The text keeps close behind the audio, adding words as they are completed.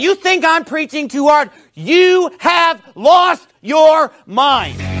You think I'm preaching too hard? You have lost your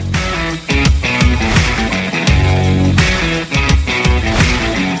mind.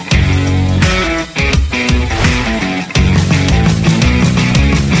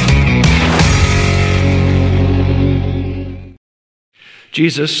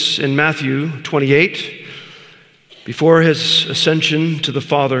 Jesus, in Matthew 28, before his ascension to the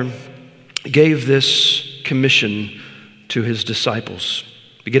Father, gave this commission to his disciples.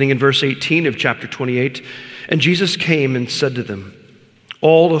 Beginning in verse 18 of chapter 28, and Jesus came and said to them,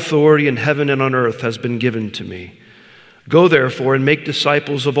 "All authority in heaven and on earth has been given to me. Go therefore and make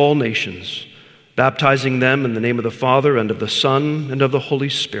disciples of all nations, baptizing them in the name of the Father and of the Son and of the Holy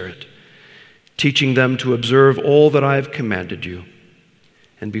Spirit, teaching them to observe all that I have commanded you.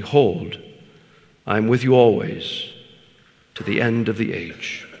 And behold, I am with you always to the end of the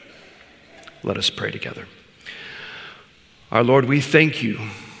age." Let us pray together. Our Lord, we thank you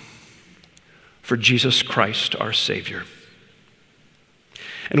for Jesus Christ, our Savior.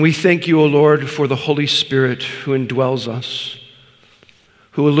 And we thank you, O Lord, for the Holy Spirit who indwells us,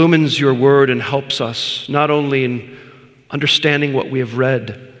 who illumines your word and helps us, not only in understanding what we have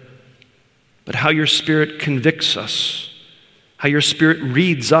read, but how your Spirit convicts us, how your Spirit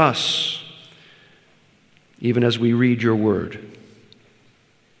reads us, even as we read your word,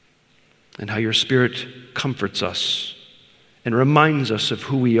 and how your Spirit comforts us and reminds us of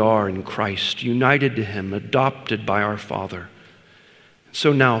who we are in Christ, united to him, adopted by our Father.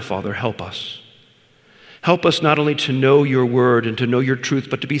 So now, Father, help us. Help us not only to know your word and to know your truth,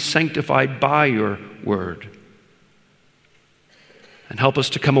 but to be sanctified by your word. And help us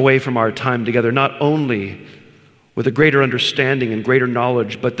to come away from our time together not only with a greater understanding and greater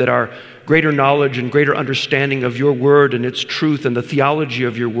knowledge, but that our greater knowledge and greater understanding of your word and its truth and the theology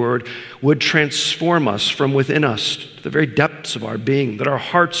of your word would transform us from within us to the very depths of our being, that our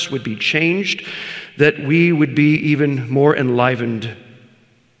hearts would be changed, that we would be even more enlivened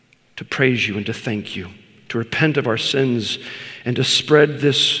to praise you and to thank you, to repent of our sins and to spread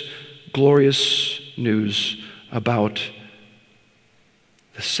this glorious news about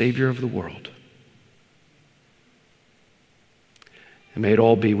the Savior of the world. And may it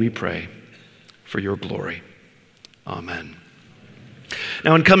all be, we pray, for your glory. Amen.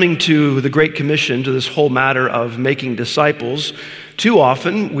 Now, in coming to the Great Commission, to this whole matter of making disciples, too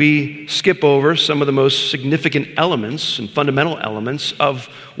often we skip over some of the most significant elements and fundamental elements of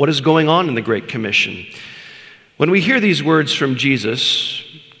what is going on in the Great Commission. When we hear these words from Jesus,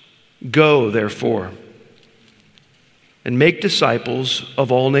 "Go, therefore, and make disciples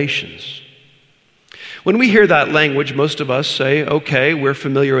of all nations." When we hear that language, most of us say, okay, we're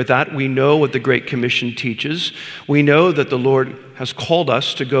familiar with that. We know what the Great Commission teaches. We know that the Lord has called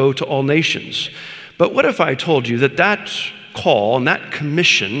us to go to all nations. But what if I told you that that call and that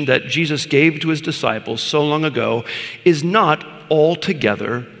commission that Jesus gave to his disciples so long ago is not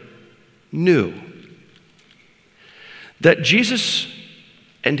altogether new? That Jesus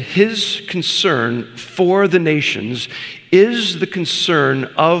and his concern for the nations is the concern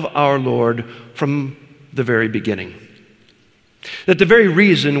of our Lord from the very beginning. That the very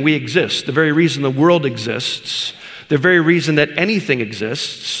reason we exist, the very reason the world exists, the very reason that anything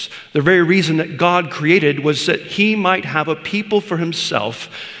exists, the very reason that God created was that he might have a people for himself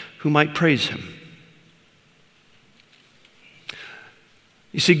who might praise him.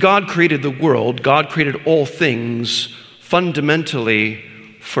 You see, God created the world, God created all things fundamentally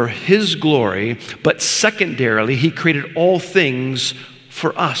for his glory, but secondarily, he created all things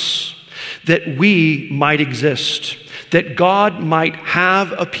for us, that we might exist, that God might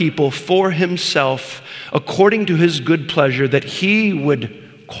have a people for himself according to his good pleasure that he would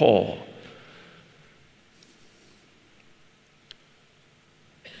call,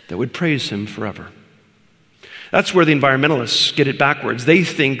 that would praise him forever. That's where the environmentalists get it backwards. They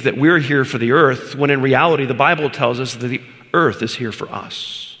think that we're here for the earth, when in reality the Bible tells us that the earth is here for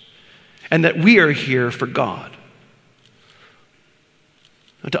us, and that we are here for God.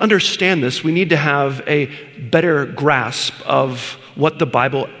 Now, to understand this, we need to have a better grasp of what the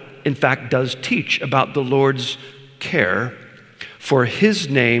Bible, in fact, does teach about the Lord's care for his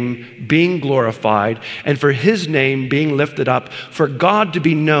name being glorified and for his name being lifted up, for God to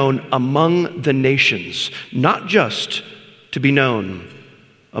be known among the nations, not just to be known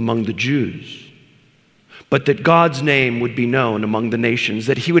among the Jews, but that God's name would be known among the nations,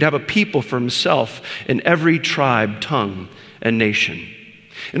 that he would have a people for himself in every tribe, tongue, and nation.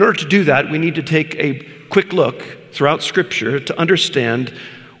 In order to do that, we need to take a quick look throughout Scripture to understand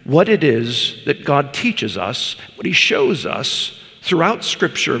what it is that God teaches us, what he shows us throughout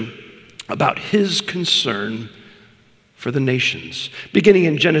Scripture about his concern for the nations. Beginning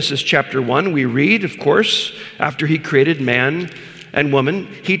in Genesis chapter 1, we read, of course, after he created man and woman,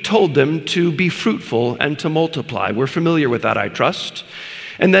 he told them to be fruitful and to multiply. We're familiar with that, I trust.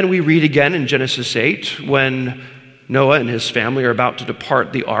 And then we read again in Genesis 8, when Noah and his family are about to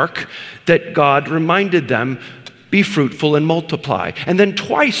depart the ark, that God reminded them, be fruitful and multiply. And then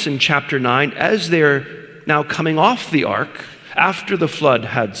twice in chapter 9, as they're now coming off the ark, after the flood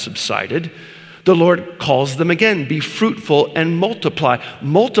had subsided, the Lord calls them again, be fruitful and multiply.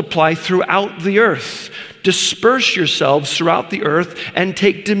 Multiply throughout the earth. Disperse yourselves throughout the earth and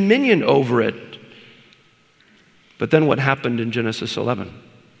take dominion over it. But then what happened in Genesis 11?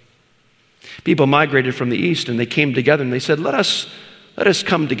 People migrated from the east and they came together and they said, let us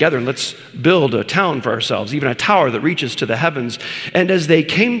come together and let's build a town for ourselves, even a tower that reaches to the heavens. And as they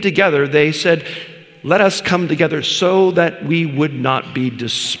came together, they said, let us come together so that we would not be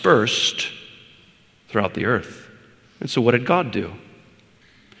dispersed throughout the earth. And so what did God do?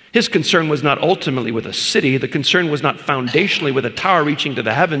 His concern was not ultimately with a city. The concern was not foundationally with a tower reaching to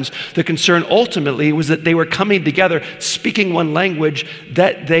the heavens. The concern ultimately was that they were coming together, speaking one language,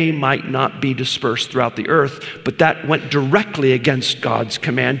 that they might not be dispersed throughout the earth. But that went directly against God's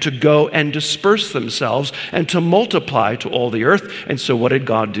command to go and disperse themselves and to multiply to all the earth. And so what did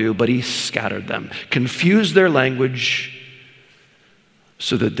God do? But he scattered them, confused their language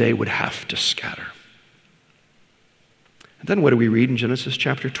so that they would have to scatter. And then what do we read in Genesis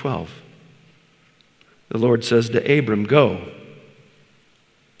chapter 12? The Lord says to Abram, go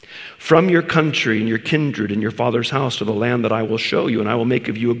from your country and your kindred and your father's house to the land that I will show you, and I will make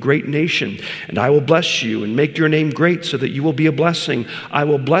of you a great nation, and I will bless you and make your name great so that you will be a blessing. I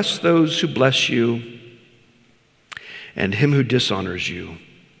will bless those who bless you, and him who dishonors you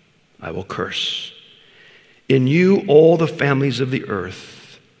I will curse. In you all the families of the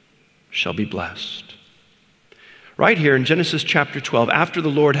earth shall be blessed. Right here in Genesis chapter 12, after the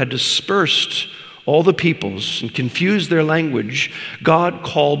Lord had dispersed all the peoples and confused their language, God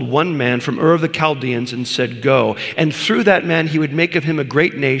called one man from Ur of the Chaldeans and said, go. And through that man, he would make of him a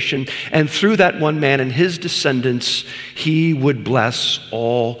great nation. And through that one man and his descendants, he would bless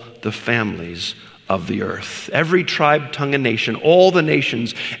all the families of the earth. Every tribe, tongue, and nation, all the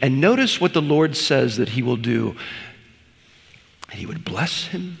nations. And notice what the Lord says that he will do. And he would bless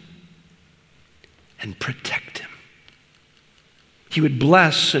him and protect him. He would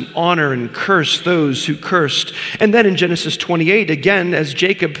bless and honor and curse those who cursed. And then in Genesis 28, again, as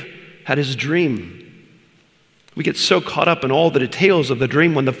Jacob had his dream, we get so caught up in all the details of the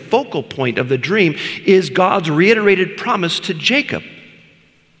dream when the focal point of the dream is God's reiterated promise to Jacob.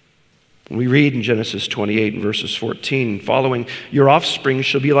 We read in Genesis 28 and verses 14, following, your offspring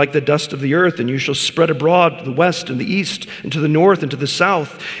shall be like the dust of the earth, and you shall spread abroad to the west and the east and to the north and to the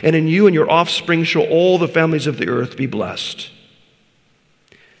south. And in you and your offspring shall all the families of the earth be blessed.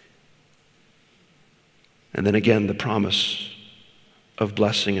 And then again, the promise of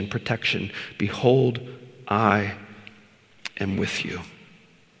blessing and protection. Behold, I am with you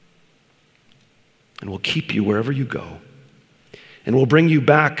and will keep you wherever you go and will bring you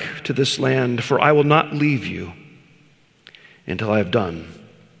back to this land, for I will not leave you until I have done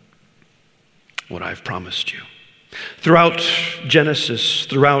what I've promised you. Throughout Genesis,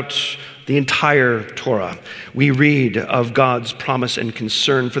 throughout the entire Torah, we read of God's promise and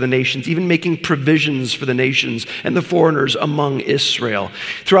concern for the nations, even making provisions for the nations and the foreigners among Israel.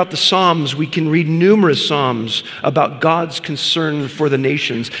 Throughout the Psalms, we can read numerous Psalms about God's concern for the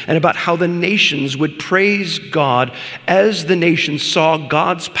nations and about how the nations would praise God as the nations saw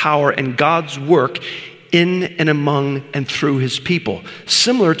God's power and God's work in and among and through his people,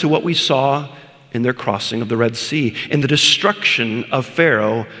 similar to what we saw in their crossing of the Red Sea, in the destruction of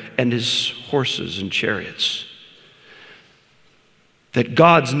Pharaoh and his horses and chariots. That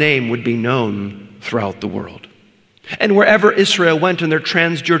God's name would be known throughout the world. And wherever Israel went in their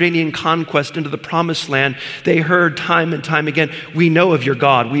Transjordanian conquest into the Promised Land, they heard time and time again, we know of your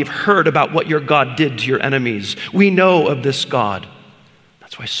God. We've heard about what your God did to your enemies. We know of this God.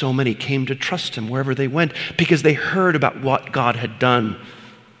 That's why so many came to trust him wherever they went, because they heard about what God had done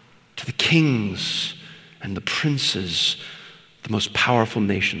to the kings and the princes, the most powerful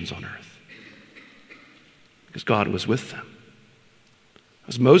nations on earth. Because God was with them.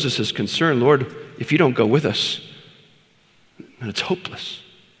 As Moses is concerned, Lord, if you don't go with us, then it's hopeless.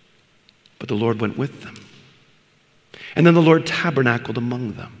 But the Lord went with them. And then the Lord tabernacled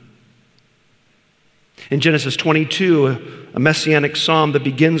among them. In Genesis 22, a messianic psalm that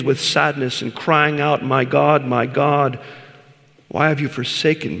begins with sadness and crying out, my God, why have you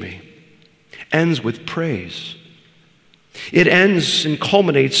forsaken me? Ends with praise. It ends and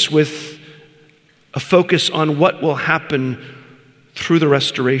culminates with a focus on what will happen through the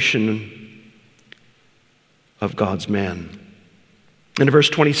restoration of God's man. In verse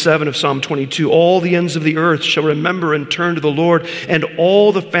 27 of Psalm 22, all the ends of the earth shall remember and turn to the Lord, and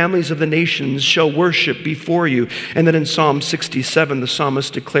all the families of the nations shall worship before you. And then in Psalm 67, the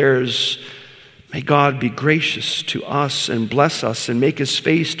psalmist declares, may God be gracious to us and bless us and make his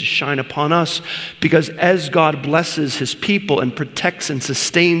face to shine upon us, because as God blesses his people and protects and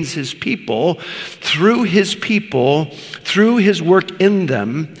sustains his people, through his work in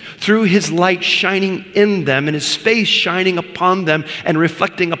them, through his light shining in them and his face shining upon them and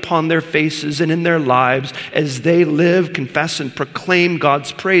reflecting upon their faces and in their lives as they live, confess, and proclaim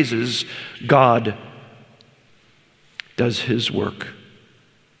God's praises, God does his work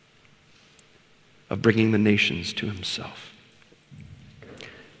of bringing the nations to himself.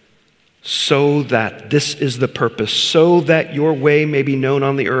 So that, this is the purpose, so that your way may be known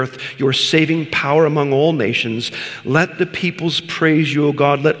on the earth, your saving power among all nations. Let the peoples praise you, O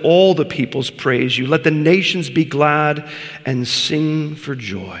God. Let all the peoples praise you. Let the nations be glad and sing for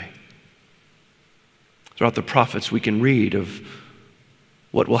joy. Throughout the prophets, we can read of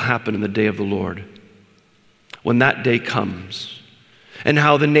what will happen in the day of the Lord. When that day comes, and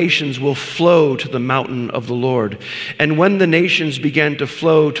how the nations will flow to the mountain of the Lord. And when the nations began to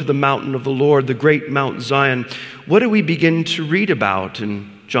flow to the mountain of the Lord, the great Mount Zion, what do we begin to read about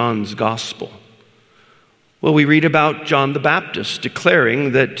in John's gospel? Well, we read about John the Baptist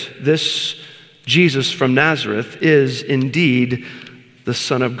declaring that this Jesus from Nazareth is indeed the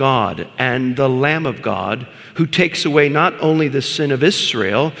Son of God and the Lamb of God, who takes away not only the sin of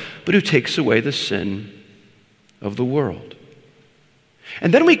Israel, but who takes away the sin of the world.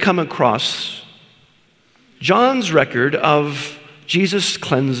 And then we come across John's record of Jesus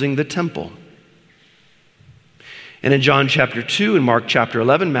cleansing the temple. And in John chapter 2, in Mark chapter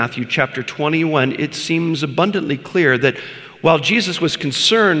 11, Matthew chapter 21, it seems abundantly clear that while Jesus was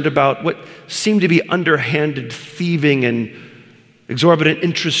concerned about what seemed to be underhanded thieving and exorbitant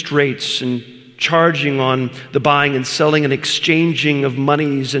interest rates and charging on the buying and selling and exchanging of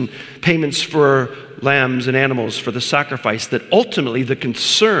monies and payments for lambs and animals for the sacrifice, that ultimately the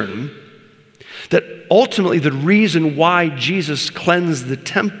reason why Jesus cleansed the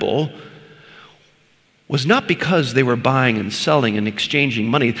temple was not because they were buying and selling and exchanging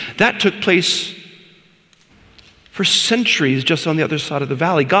money. That took place for centuries just on the other side of the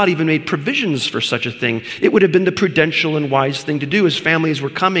valley. God even made provisions for such a thing. It would have been the prudential and wise thing to do as families were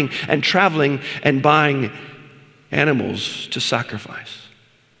coming and traveling and buying animals to sacrifice.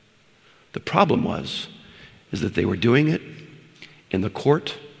 The problem is that they were doing it in the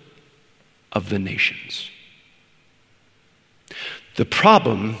court of the nations. The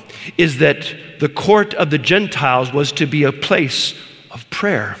problem is that the court of the Gentiles was to be a place of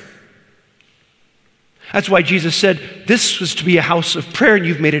prayer. That's why Jesus said, this was to be a house of prayer, and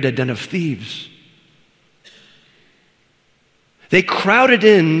you've made it a den of thieves. They crowded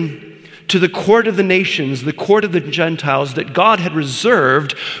in to the court of the nations, the court of the Gentiles that God had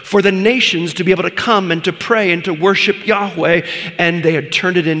reserved for the nations to be able to come and to pray and to worship Yahweh, and they had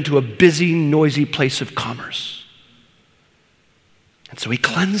turned it into a busy, noisy place of commerce. And so he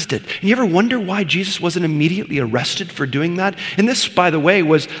cleansed it. And you ever wonder why Jesus wasn't immediately arrested for doing that? And this, by the way,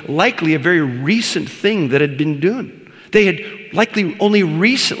 was likely a very recent thing that had been done. They had likely only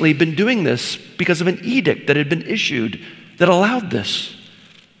recently been doing this because of an edict that had been issued that allowed this.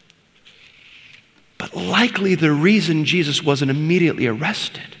 But likely the reason Jesus wasn't immediately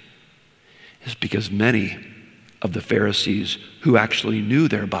arrested is because many of the Pharisees who actually knew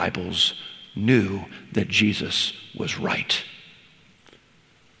their Bibles knew that Jesus was right.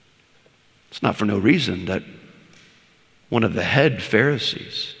 It's not for no reason that one of the head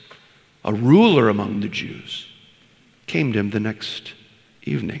Pharisees, a ruler among the Jews, came to him the next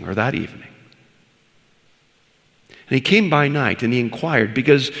evening or that evening. And he came by night and he inquired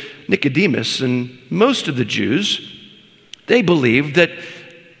because Nicodemus and most of the Jews, they believed that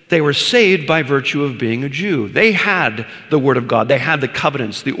they were saved by virtue of being a Jew. They had the Word of God. They had the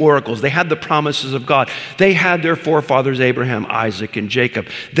covenants, the oracles. They had the promises of God. They had their forefathers Abraham, Isaac, and Jacob.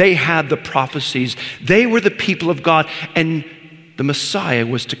 They had the prophecies. They were the people of God, and the Messiah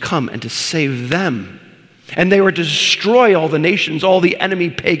was to come and to save them. And they were to destroy all the nations, all the enemy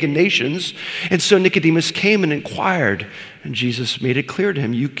pagan nations. And so Nicodemus came and inquired, and Jesus made it clear to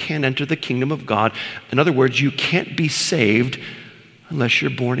him, you can't enter the kingdom of God. In other words, you can't be saved unless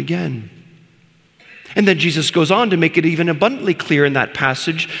you're born again. And then Jesus goes on to make it even abundantly clear in that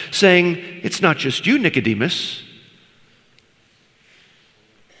passage, saying, it's not just you, Nicodemus.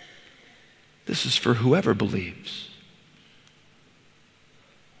 This is for whoever believes.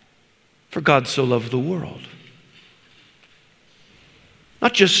 For God so loved the world.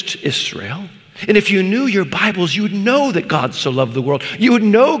 Not just Israel. And if you knew your Bibles, you would know that God so loved the world. You would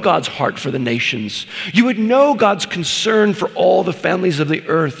know God's heart for the nations. You would know God's concern for all the families of the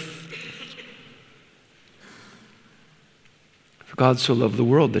earth. For God so loved the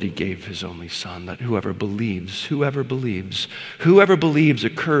world that he gave his only Son, that whoever believes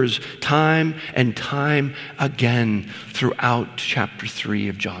occurs time and time again throughout chapter 3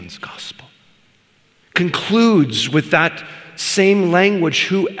 of John's Gospel. Concludes with that same language: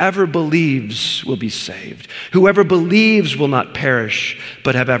 whoever believes will be saved. Whoever believes will not perish,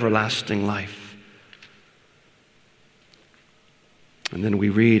 but have everlasting life. And then we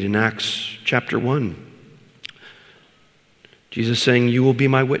read in Acts chapter 1, Jesus saying, you will be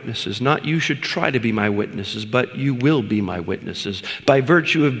my witnesses. Not you should try to be my witnesses, but you will be my witnesses. By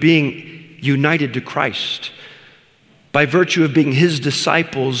virtue of being united to Christ, by virtue of being his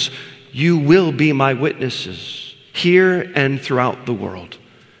disciples, you will be my witnesses here and throughout the world.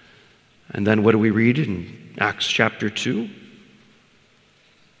 And then what do we read in Acts chapter 2?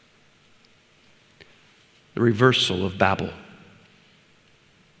 The reversal of Babel,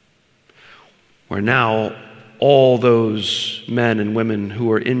 where now all those men and women who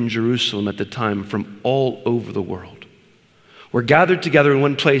were in Jerusalem at the time from all over the world were gathered together in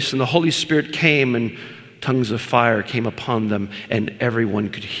one place, and the Holy Spirit came and tongues of fire came upon them, and everyone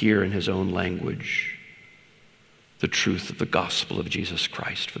could hear in his own language the truth of the gospel of Jesus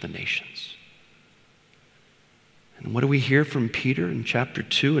Christ for the nations. And what do we hear from Peter in chapter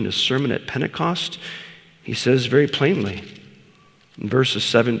 2 in his sermon at Pentecost? He says very plainly, in verses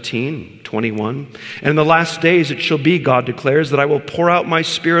 17, 21, and in the last days it shall be, God declares, that I will pour out my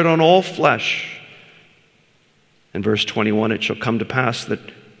Spirit on all flesh. In verse 21, it shall come to pass that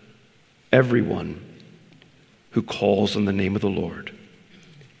everyone who calls on the name of the Lord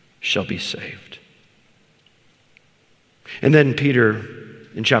shall be saved. And then Peter,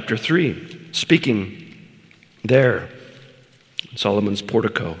 in chapter 3, speaking there in Solomon's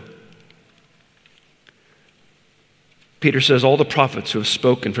portico, Peter says, all the prophets who have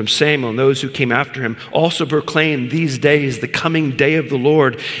spoken, from Samuel and those who came after him, also proclaim these days the coming day of the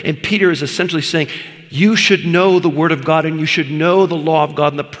Lord. And Peter is essentially saying, you should know the word of God, and you should know the law of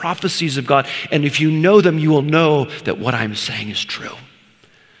God and the prophecies of God. And if you know them, you will know that what I'm saying is true.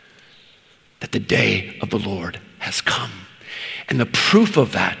 That the day of the Lord has come. And the proof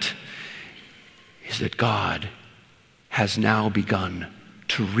of that is that God has now begun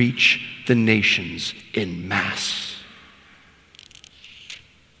to reach the nations in mass.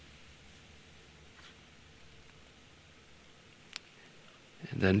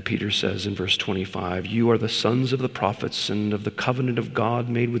 And then Peter says in verse 25, you are the sons of the prophets and of the covenant of God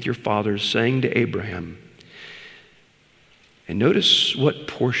made with your fathers, saying to Abraham. And notice what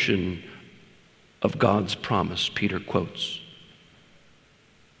portion of God's promise Peter quotes.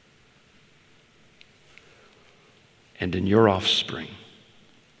 And in your offspring,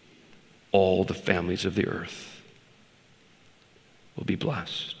 all the families of the earth will be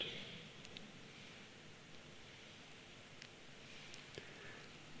blessed.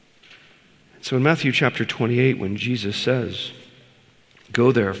 So in Matthew chapter 28, when Jesus says,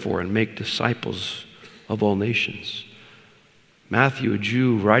 go therefore and make disciples of all nations, Matthew, a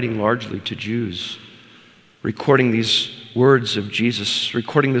Jew writing largely to Jews, recording these words of Jesus,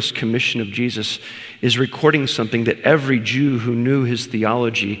 recording this commission of Jesus, is recording something that every Jew who knew his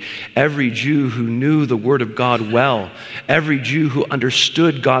theology, every Jew who knew the Word of God well, every Jew who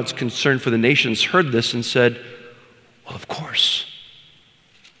understood God's concern for the nations heard this and said, well, of course.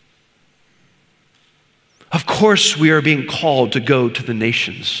 Of course we are being called to go to the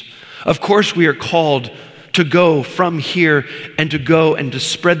nations. Of course we are called to go from here and to go and to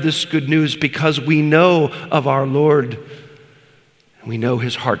spread this good news, because we know of our Lord. We know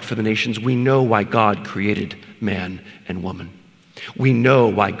his heart for the nations. We know why God created man and woman. We know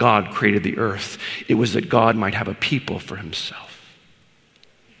why God created the earth. It was that God might have a people for himself.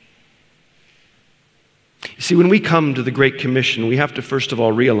 You see, when we come to the Great Commission, we have to first of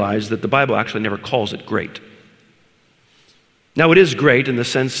all realize that the Bible actually never calls it great. Now, it is great in the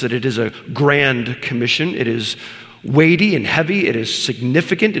sense that it is a grand commission. It is weighty and heavy. It is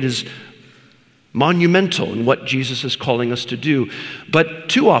significant. It is monumental in what Jesus is calling us to do. But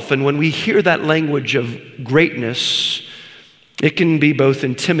too often, when we hear that language of greatness, it can be both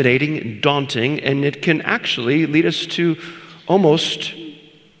intimidating and daunting, and it can actually lead us to almost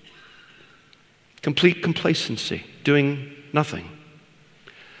complete complacency, doing nothing.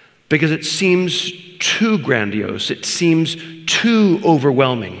 Because it seems too grandiose. It seems too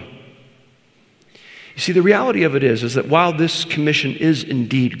overwhelming. You see, the reality of it is that while this commission is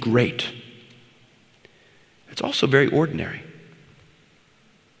indeed great, It's also very ordinary.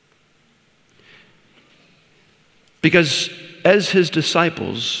 Because as his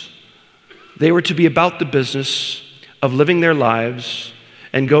disciples, they were to be about the business of living their lives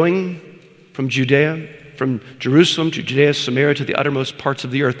and going from Jerusalem to Judea, Samaria, to the uttermost parts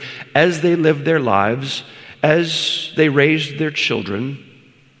of the earth. As they lived their lives, as they raised their children,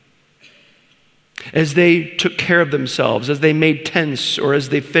 as they took care of themselves, as they made tents, or as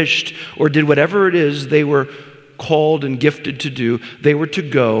they fished, or did whatever it is they were called and gifted to do, they were to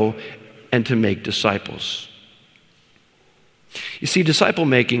go and to make disciples. You see, disciple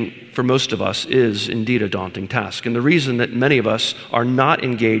making for most of us is indeed a daunting task. And the reason that many of us are not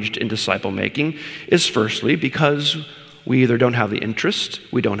engaged in disciple making is firstly because we either don't have the interest,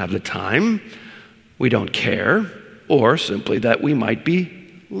 we don't have the time, we don't care, or simply that we might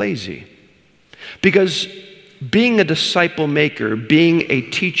be lazy. Because being a disciple maker, being a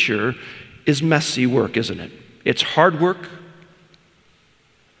teacher, is messy work, isn't it? It's hard work.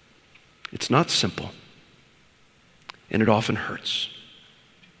 It's not simple. And it often hurts.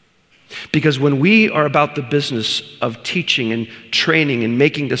 Because when we are about the business of teaching and training and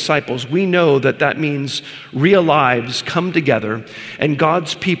making disciples, we know that that means real lives come together and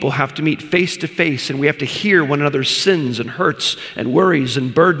God's people have to meet face to face, and we have to hear one another's sins and hurts and worries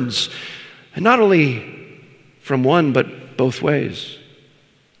and burdens. And not only from one, but both ways.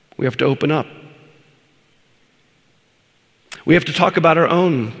 We have to open up. We have to talk about our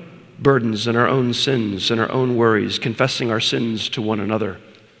own burdens and our own sins and our own worries, confessing our sins to one another,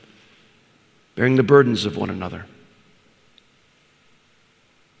 bearing the burdens of one another.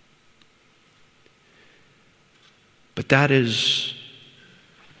 But that is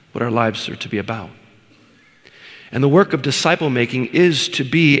what our lives are to be about. And the work of disciple making is to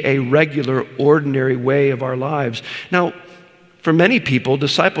be a regular, ordinary way of our lives. Now, for many people,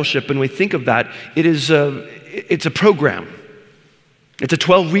 discipleship, when we think of that, it's a program. It's a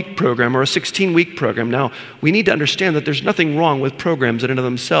 12-week program or a 16-week program. Now, we need to understand that there's nothing wrong with programs in and of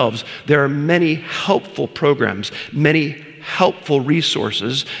themselves. There are many helpful programs, many helpful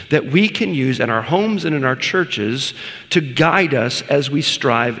resources that we can use in our homes and in our churches to guide us as we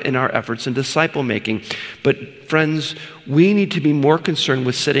strive in our efforts in disciple making. But friends, we need to be more concerned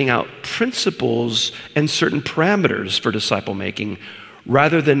with setting out principles and certain parameters for disciple making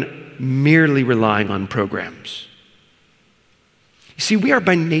rather than merely relying on programs. You see, we are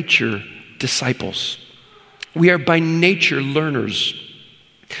by nature disciples. We are by nature learners.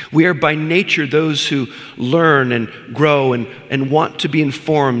 We are by nature those who learn and grow and want to be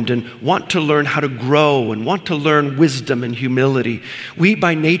informed and want to learn how to grow and want to learn wisdom and humility. We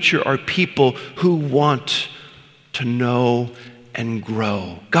by nature are people who want to know and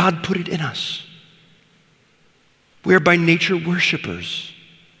grow. God put it in us. We are by nature worshipers.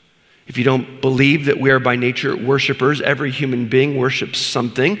 If you don't believe that we are by nature worshipers, every human being worships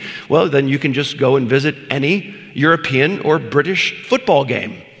something, well, then you can just go and visit any European or British football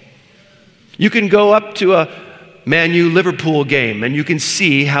game. You can go up to a Man U-Liverpool game and you can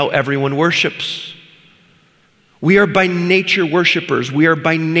see how everyone worships. We are by nature worshipers. We are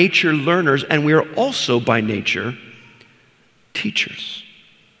by nature learners, and we are also by nature teachers.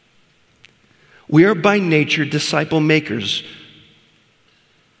 We are by nature disciple makers.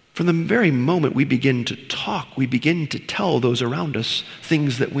 From the very moment we begin to talk, we begin to tell those around us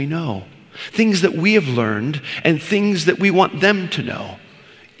things that we know, things that we have learned, and things that we want them to know,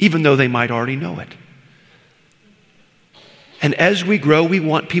 even though they might already know it. And as we grow, we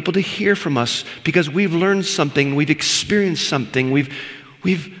want people to hear from us because we've learned something, we've experienced something, we've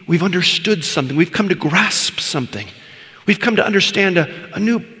understood something, we've come to grasp something. We've come to understand a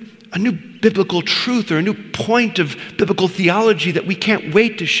new biblical truth or a new point of biblical theology that we can't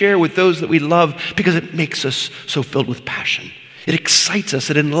wait to share with those that we love because it makes us so filled with passion. It excites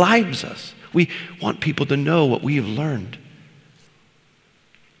us. It enlivens us. We want people to know what we have learned.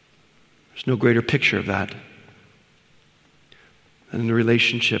 There's no greater picture of that than the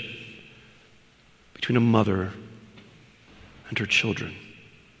relationship between a mother and her children.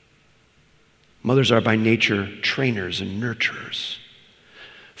 Mothers are by nature trainers and nurturers.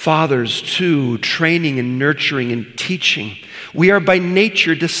 Fathers, too, training and nurturing and teaching. We are by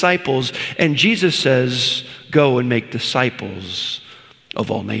nature disciples, and Jesus says, go and make disciples of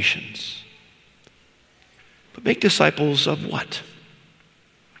all nations. But make disciples of what?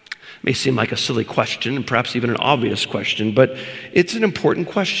 It may seem like a silly question, and perhaps even an obvious question, but it's an important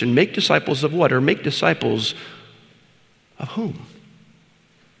question. Make disciples of what? Or make disciples of whom?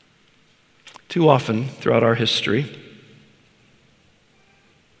 Too often throughout our history,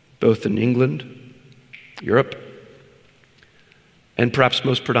 both in England, Europe, and perhaps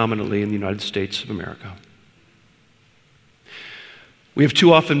most predominantly in the United States of America, We have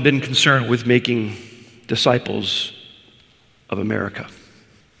too often been concerned with making disciples of America.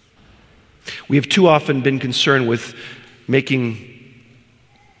 We have too often been concerned with making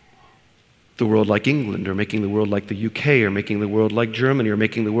the world like England, or making the world like the UK, or making the world like Germany, or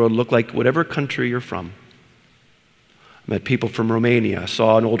making the world look like whatever country you're from. I met people from Romania. I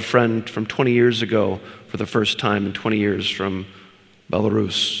saw an old friend from 20 years ago for the first time in 20 years from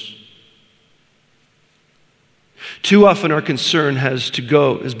Belarus. Too often our concern has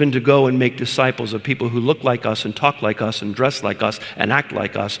been to go and make disciples of people who look like us and talk like us and dress like us and act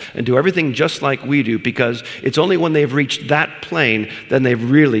like us and do everything just like we do, because it's only when they've reached that plane then they've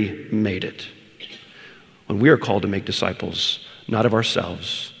really made it. When we are called to make disciples, not of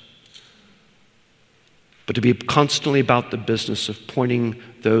ourselves, but to be constantly about the business of pointing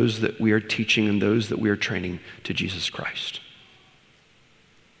those that we are teaching and those that we are training to Jesus Christ.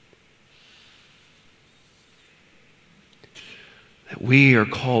 That we are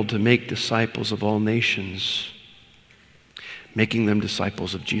called to make disciples of all nations, making them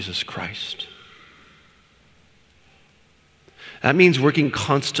disciples of Jesus Christ. That means working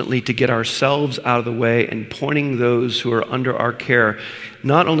constantly to get ourselves out of the way and pointing those who are under our care,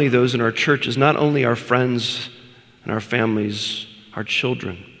 not only those in our churches, not only our friends and our families, our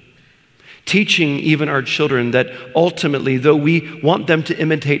children. Teaching even our children that ultimately, though we want them to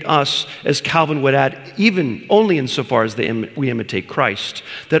imitate us, as Calvin would add, even only insofar as we imitate Christ,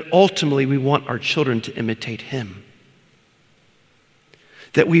 that ultimately we want our children to imitate Him.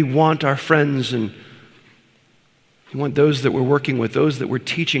 That we want our friends and we want those that we're working with, those that we're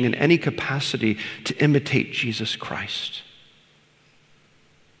teaching in any capacity, to imitate Jesus Christ.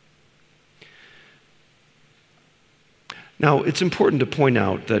 Now, it's important to point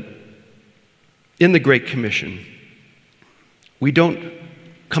out that in the Great Commission, we don't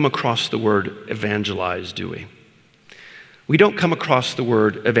come across the word evangelize, do we? We don't come across the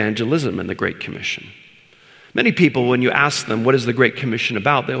word evangelism in the Great Commission. Many people, when you ask them, what is the Great Commission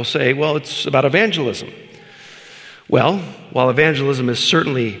about? They'll say, well, it's about evangelism. Well, while evangelism is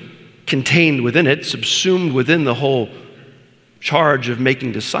certainly contained within it, subsumed within the whole charge of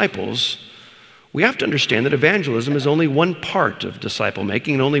making disciples, we have to understand that evangelism is only one part of disciple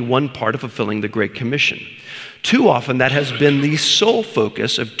making and only one part of fulfilling the Great Commission. Too often that has been the sole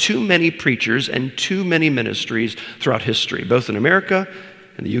focus of too many preachers and too many ministries throughout history, both in America,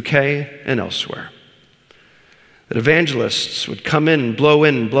 in the UK, and elsewhere. That evangelists would come in, blow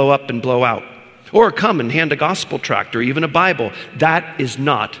up, and blow out. Or come and hand a gospel tract or even a Bible. That is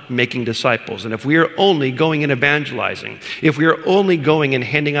not making disciples. And if we are only going and evangelizing, if we are only going and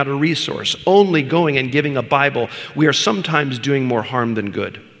handing out a resource, only going and giving a Bible, we are sometimes doing more harm than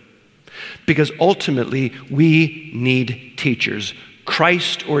good. Because ultimately, we need teachers.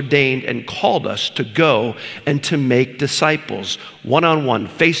 Christ ordained and called us to go and to make disciples, one-on-one,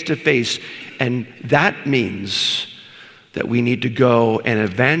 face-to-face. And that means that we need to go and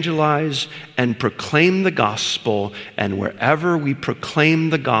evangelize and proclaim the gospel, and wherever we proclaim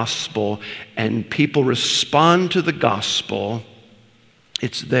the gospel and people respond to the gospel,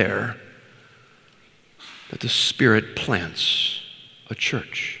 it's there that the Spirit plants a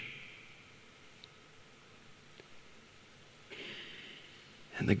church.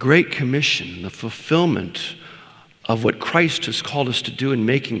 And the Great Commission, the fulfillment of what Christ has called us to do in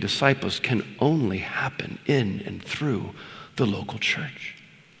making disciples, can only happen in and through the local church.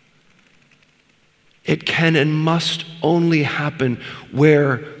 It can and must only happen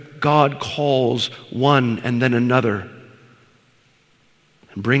where God calls one and then another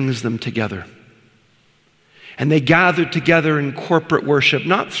and brings them together. And they gather together in corporate worship,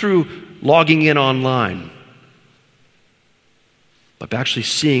 not through logging in online, but actually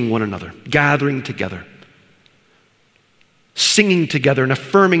seeing one another, gathering together, singing together and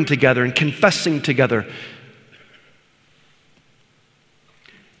affirming together and confessing together.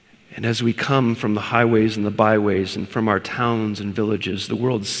 And as we come from the highways and the byways and from our towns and villages, the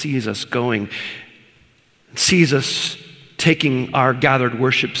world sees us going, sees us taking our gathered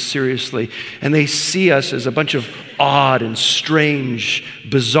worship seriously, and they see us as a bunch of odd and strange,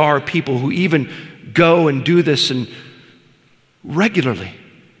 bizarre people who even go and do this and regularly,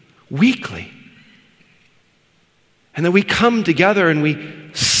 weekly. And then we come together and we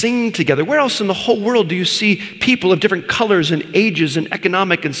sing together. Where else in the whole world do you see people of different colors and ages and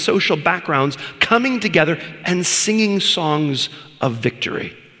economic and social backgrounds coming together and singing songs of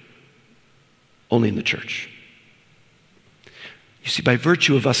victory? Only in the church. You see, by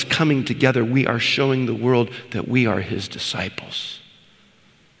virtue of us coming together, we are showing the world that we are His disciples.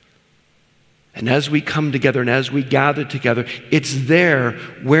 And as we come together and as we gather together, it's there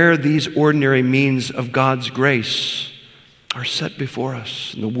where these ordinary means of God's grace are set before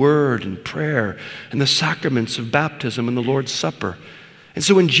us in the word and prayer and the sacraments of baptism and the Lord's Supper. And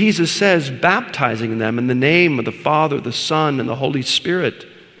so when Jesus says baptizing them in the name of the Father, the Son, and the Holy Spirit,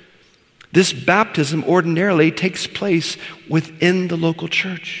 this baptism ordinarily takes place within the local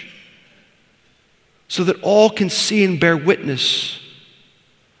church so that all can see and bear witness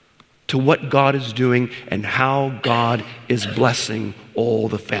to what God is doing and how God is blessing all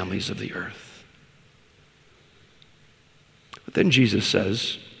the families of the earth. But then Jesus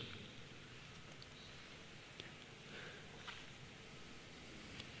says,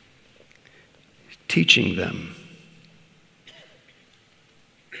 teaching them.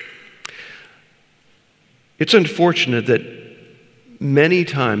 It's unfortunate that many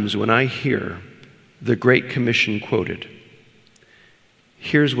times when I hear the Great Commission quoted,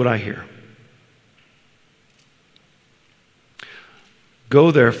 here's what I hear.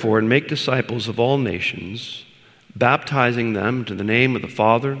 Go therefore and make disciples of all nations, baptizing them in the name of the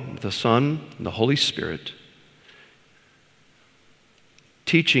Father, the Son, and the Holy Spirit,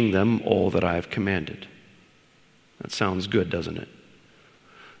 teaching them all that I have commanded. That sounds good, doesn't it?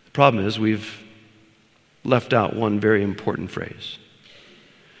 The problem is we've left out one very important phrase.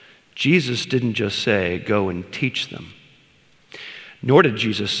 Jesus didn't just say, go and teach them. Nor did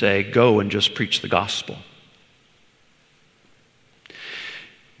Jesus say, go and just preach the gospel.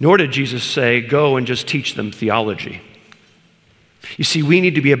 Nor did Jesus say, go and just teach them theology. You see, we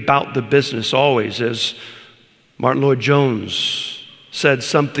need to be about the business always, as Martin Lloyd-Jones said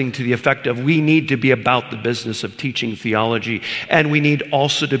something to the effect of, we need to be about the business of teaching theology, and we need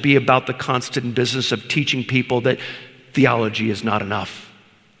also to be about the constant business of teaching people that theology is not enough.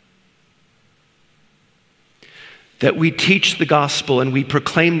 That we teach the gospel and we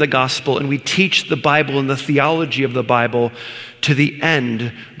proclaim the gospel and we teach the Bible and the theology of the Bible to the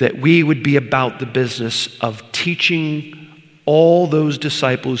end that we would be about the business of teaching all those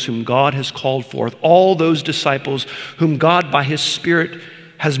disciples whom God has called forth, all those disciples whom God by his Spirit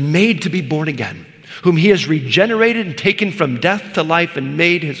has made to be born again, whom he has regenerated and taken from death to life and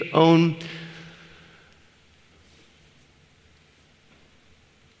made his own.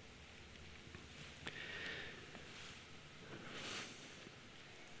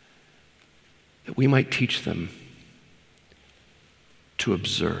 That we might teach them to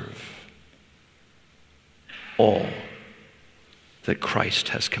observe all that Christ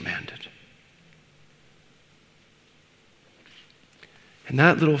has commanded. And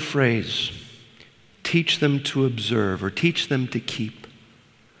that little phrase, teach them to observe or teach them to keep,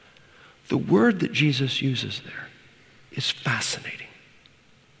 the word that Jesus uses there is fascinating.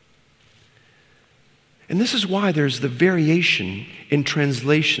 And this is why there's the variation in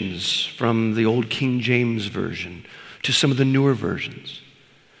translations from the old King James Version to some of the newer versions.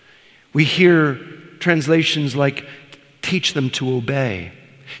 We hear translations like, teach them to obey,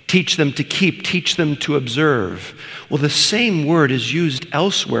 teach them to keep, teach them to observe. Well, the same word is used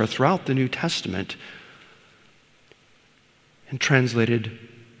elsewhere throughout the New Testament and translated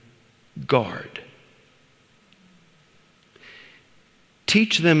guard.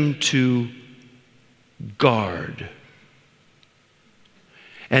 Teach them to guard.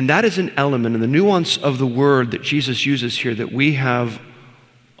 And that is an element in the nuance of the word that Jesus uses here that we have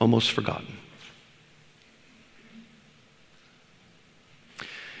almost forgotten.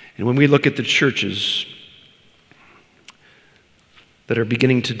 And when we look at the churches that are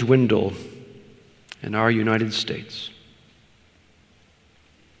beginning to dwindle in our United States,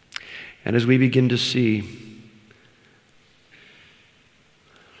 and as we begin to see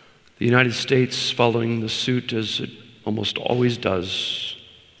the United States following the suit, as it almost always does,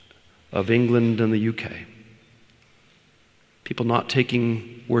 of England and the UK, people not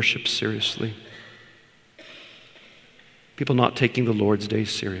taking worship seriously, people not taking the Lord's Day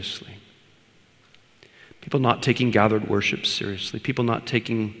seriously, people not taking gathered worship seriously, people not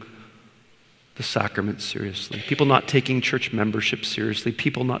taking the sacraments seriously, people not taking church membership seriously,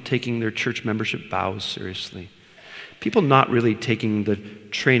 people not taking their church membership vows seriously, people not really taking the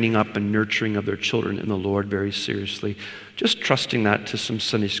training up and nurturing of their children in the Lord very seriously, just trusting that to some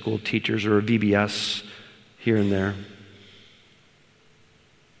Sunday school teachers or a VBS here and there.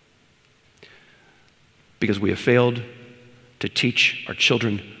 Because we have failed to teach our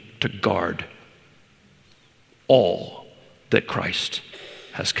children to guard all that Christ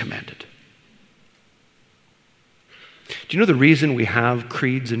has commanded. Do you know the reason we have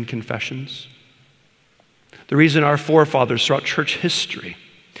creeds and confessions? The reason our forefathers throughout church history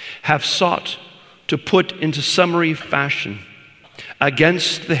have sought to put into summary fashion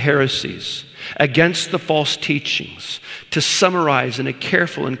against the heresies, against the false teachings, to summarize in a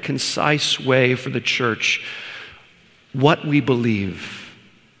careful and concise way for the church what we believe.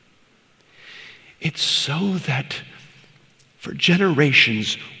 It's so that for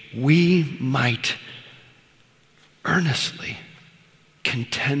generations we might earnestly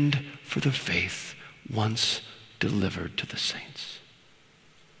contend for the faith once delivered to the saints.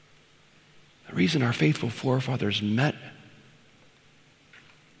 The reason our faithful forefathers met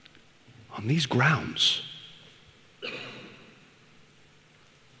on these grounds,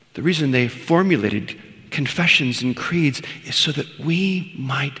 the reason they formulated confessions and creeds is so that we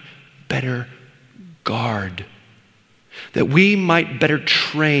might better guard, that we might better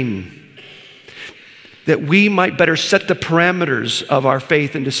train, that we might better set the parameters of our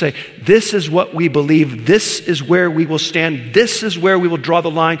faith and to say, this is what we believe, this is where we will stand, this is where we will draw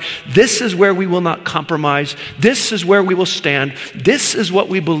the line, this is where we will not compromise, this is where we will stand, this is what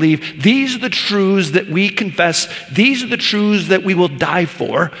we believe, these are the truths that we confess, these are the truths that we will die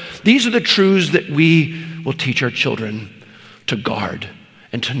for, these are the truths that we will teach our children to guard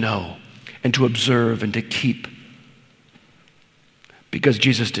and to know and to observe and to keep. Because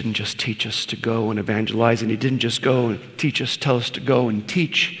Jesus didn't just teach us to go and evangelize, and he didn't just go and tell us to go and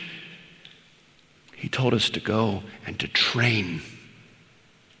teach. He told us to go and to train.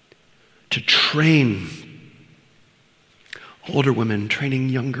 To train older women, training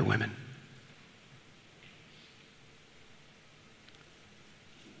younger women.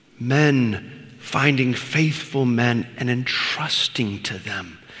 Men finding faithful men and entrusting to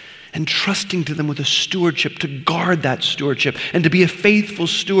them with a stewardship, to guard that stewardship and to be a faithful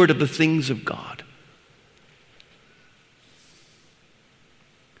steward of the things of God.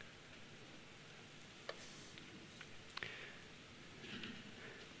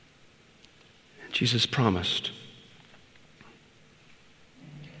 Jesus promised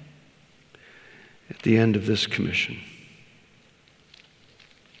at the end of this commission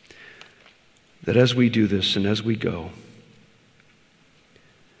that as we do this and as we go,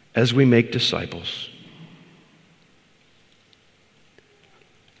 as we make disciples,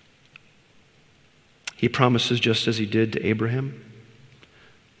 he promises, just as he did to Abraham,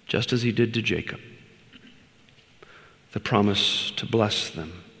 just as he did to Jacob, the promise to bless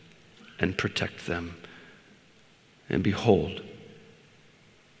them and protect them. And behold,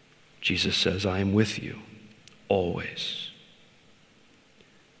 Jesus says, I am with you always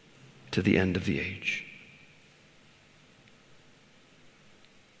to the end of the age.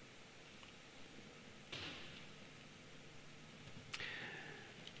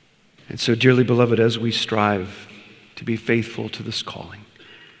 And so, dearly beloved, as we strive to be faithful to this calling,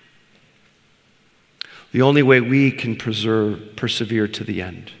 the only way we can persevere to the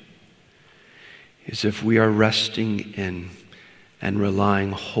end is if we are resting in and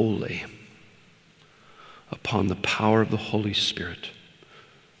relying wholly upon the power of the Holy Spirit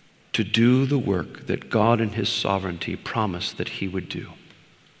to do the work that God in his sovereignty promised that he would do.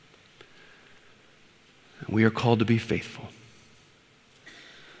 And we are called to be faithful.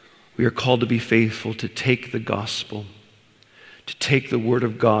 We are called to be faithful to take the gospel, to take the word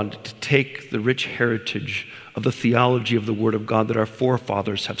of God, to take the rich heritage of the theology of the word of God that our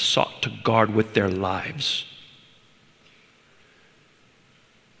forefathers have sought to guard with their lives,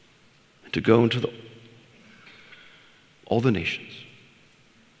 and to go into all the nations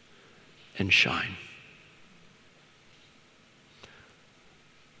and shine.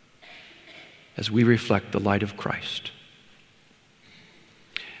 As we reflect the light of Christ.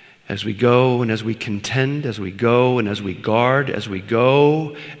 As we go and as we contend, as we go and as we guard, as we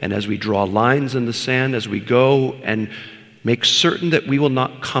go and as we draw lines in the sand, as we go and make certain that we will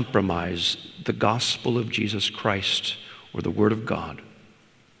not compromise the gospel of Jesus Christ or the word of God.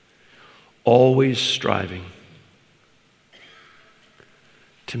 Always striving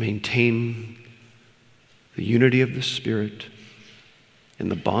to maintain the unity of the Spirit in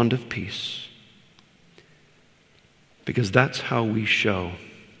the bond of peace, because that's how we show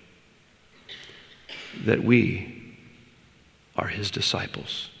that we are his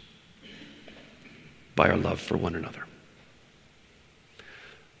disciples, by our love for one another.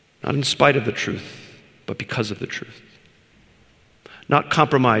 Not in spite of the truth, but because of the truth. Not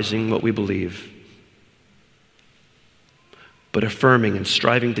compromising what we believe, but affirming and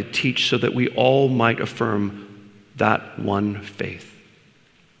striving to teach so that we all might affirm that one faith.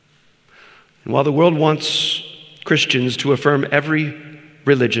 And while the world wants Christians to affirm every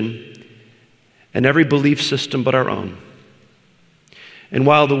religion and every belief system but our own, and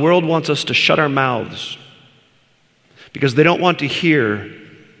while the world wants us to shut our mouths because they don't want to hear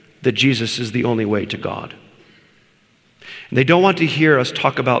that Jesus is the only way to God, and they don't want to hear us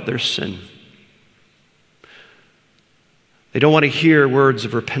talk about their sin, They don't want to hear words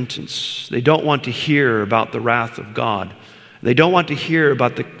of repentance. They don't want to hear about the wrath of God. They don't want to hear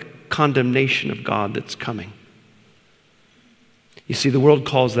about the condemnation of God that's coming. You see, the world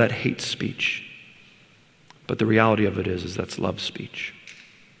calls that hate speech. But the reality of it is that's love speech.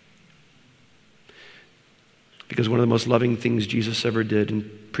 Because one of the most loving things Jesus ever did in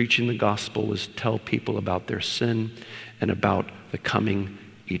preaching the gospel was tell people about their sin and about the coming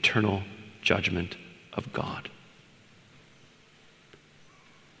eternal judgment of God.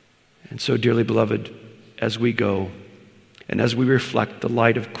 And so, dearly beloved, as we go and as we reflect the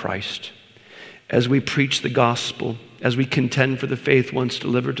light of Christ, as we preach the gospel, as we contend for the faith once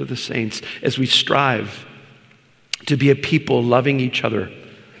delivered to the saints, as we strive to be a people loving each other,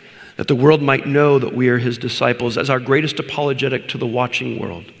 that the world might know that we are his disciples, as our greatest apologetic to the watching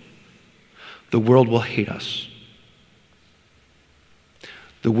world, the world will hate us.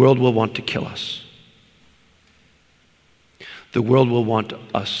 The world will want to kill us. The world will want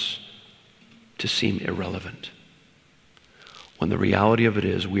us to seem irrelevant. When the reality of it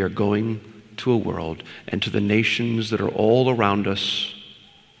is we are going to a world and to the nations that are all around us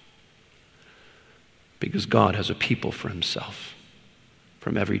because God has a people for himself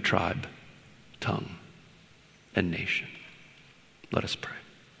from every tribe, tongue, and nation. Let us pray.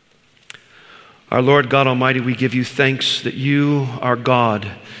 Our Lord God Almighty, we give you thanks that you are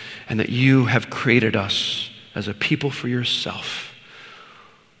God and that you have created us as a people for yourself.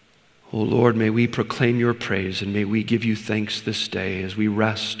 Oh Lord, may we proclaim your praise and may we give you thanks this day as we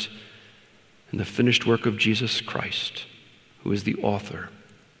rest in the finished work of Jesus Christ, who is the author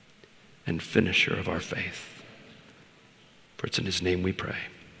and finisher of our faith. For it's in his name we pray.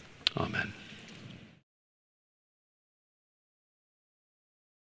 Amen.